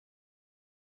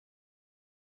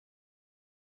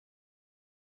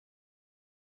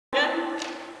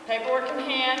paperwork in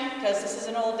hand, because this is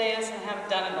an old dance and I haven't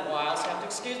done it in a while, so I have to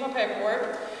excuse my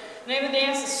paperwork. The name of the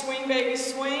dance is Swing Baby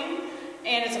Swing,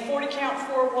 and it's a 40 count,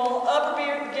 4-wall,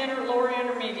 upper beginner, lower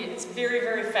intermediate. It's very,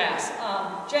 very fast.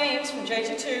 James from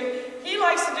JG2, he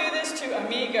likes to do this to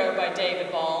Amigo by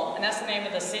David Ball, and that's the name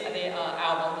of the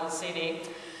album, the CD.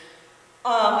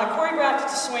 I choreographed it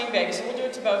to Swing Baby, so we'll do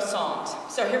it to both songs.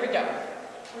 So here we go.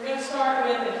 We're going to start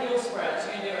with a heel spread. So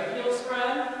you're going to do a heel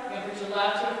spread, you're going to put your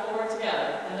left heel forward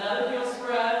together. Another heel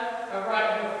spread, a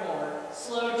right heel forward.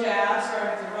 Slow jab,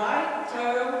 starting with the right,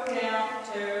 toe down,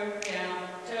 toe down,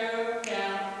 toe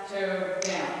down, toe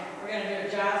down. We're going to do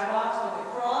a jazz box with the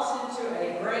cross into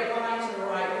a grapevine to the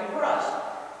right with brush.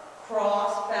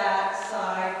 Cross, back,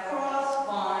 side, cross,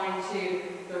 vine,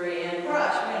 2, 3, and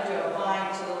brush. We're going to do a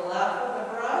vine to the left with the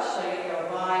brush. So you're going to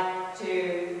go vine,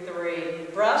 2,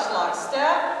 3, brush, lock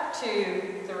step,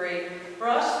 2, 3,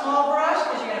 brush, small brush,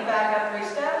 because you're going to back up 3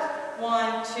 steps.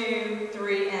 1, 2,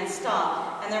 3, and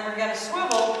stop. And then we're going to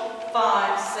swivel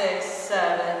 5, 6,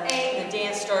 7, 8. The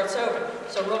dance starts over.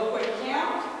 So real quick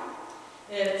count.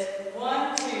 It's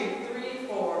 1, 2, 3,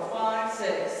 4, 5,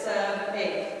 6, 7,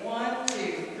 8. 1,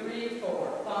 2, 3,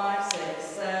 4, 5, 6,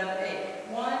 7, 8.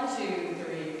 1, 2,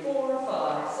 3, 4,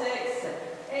 5, 6, 7,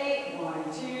 8. 1,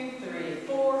 2, 3,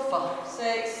 4, 5,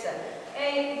 6, 7,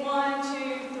 8. 1,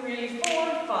 2, 3,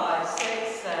 4, 5,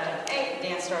 6, 7, 8. The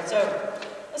dance starts over.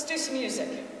 Let's do some music.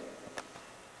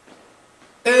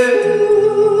 Okay,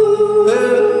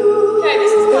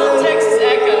 this is called Texas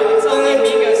Echo. It's on the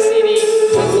Amigo CD.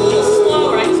 It's a little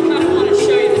slower. I just kind of want to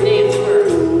show you the dance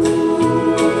first.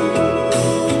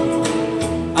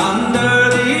 Under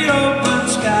the open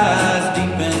skies,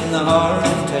 deep in the heart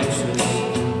of Texas,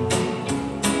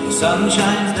 the sun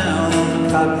shines down on the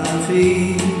cotton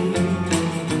field.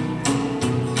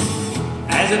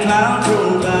 As the clouds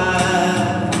roll by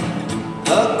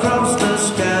across the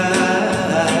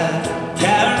sky,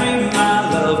 carry my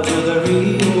love to the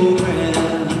Rio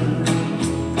Grande.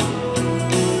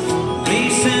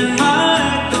 Releasing my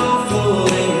echo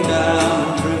floating down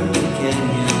through the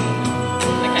canyon.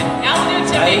 Okay, now we'll do it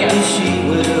to Amigo. Maybe she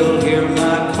will hear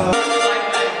my call.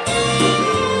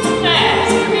 Okay,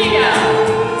 this is Amigo.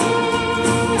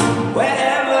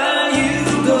 Wherever you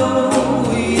go,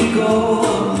 we go,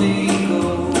 amigo.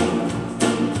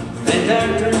 Then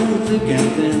they're through again,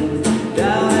 then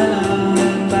down and out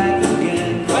and back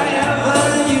again. Wherever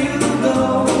you go,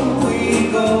 we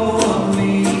go,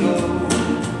 amigo.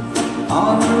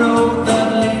 On the road that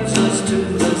leads us to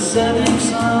the setting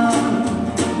sun.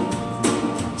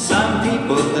 Some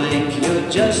people think you're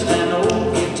just an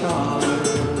old guitar.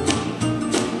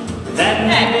 That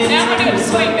Okay, now we're doing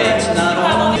Swing Baby. that's not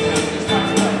all.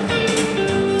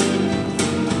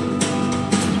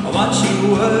 Once you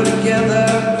were together,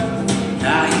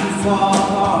 now you fall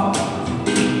apart.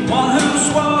 One who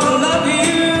swore to love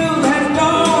you has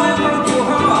gone and broke your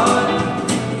heart.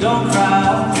 Don't cry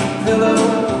on your pillow,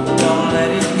 don't let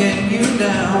it get you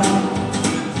down.